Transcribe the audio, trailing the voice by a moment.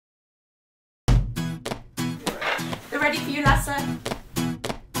ready for you, Lasse.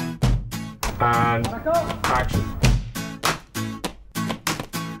 And action.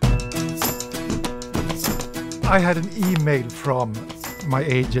 I had an email from my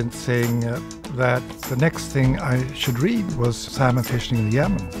agent saying that the next thing I should read was Salmon Fishing in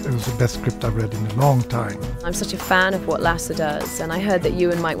Yemen. It was the best script I've read in a long time. I'm such a fan of what Lasse does, and I heard that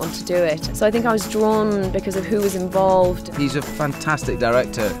Ewan might want to do it. So I think I was drawn because of who was involved. He's a fantastic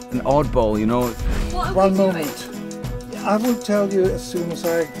director, an oddball, you know. One moment. I will tell you as soon as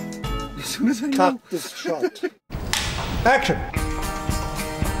I cut this shot. Action!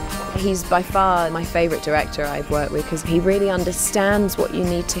 He's by far my favourite director I've worked with because he really understands what you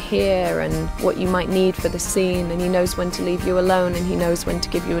need to hear and what you might need for the scene, and he knows when to leave you alone and he knows when to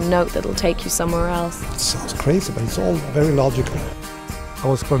give you a note that'll take you somewhere else. It sounds crazy, but it's all very logical. I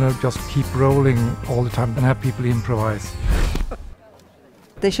was going to just keep rolling all the time and have people improvise.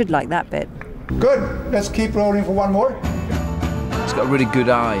 They should like that bit. Good. Let's keep rolling for one more. He's got a really good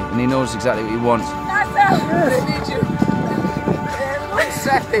eye and he knows exactly what he wants. They need you.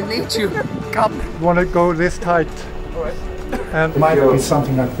 Seth, they need you. Come. You want to go this tight? All right. And it might be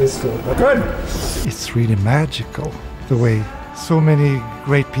something like this though. But good. It's really magical the way so many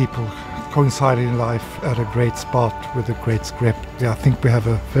great people coincided in life at a great spot with a great script. Yeah, I think we have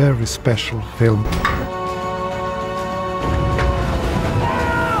a very special film.